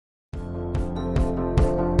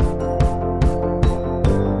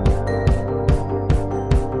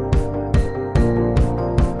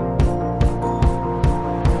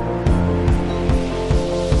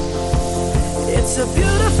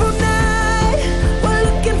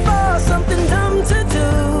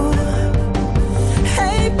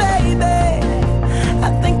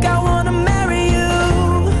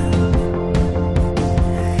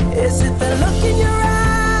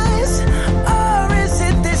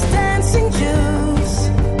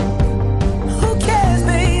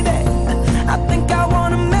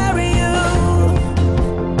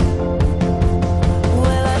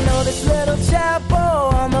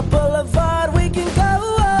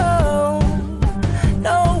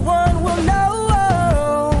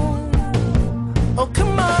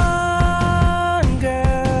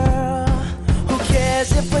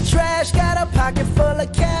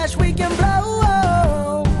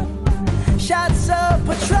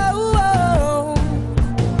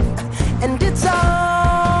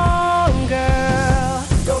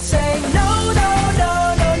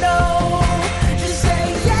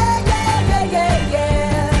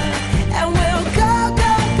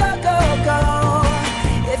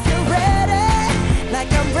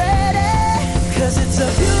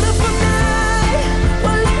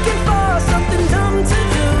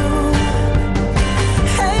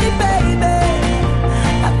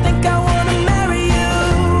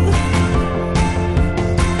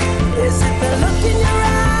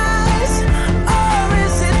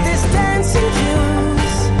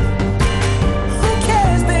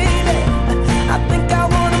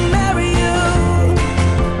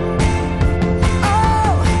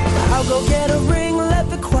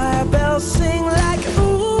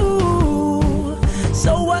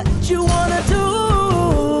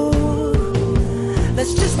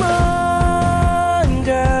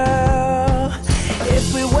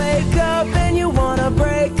wake up and you wanna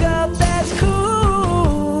break up, that's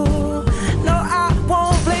cool. No, I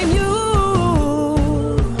won't blame you.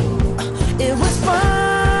 It was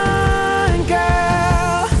fun,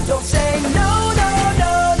 girl. Don't say no, no,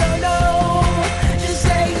 no, no, no. Just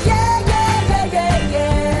say yeah, yeah, yeah, yeah,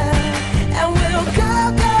 yeah. And we'll go,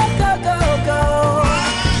 go, go, go, go.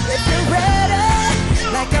 If you're ready,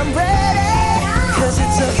 like I'm ready, 'cause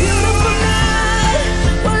it's a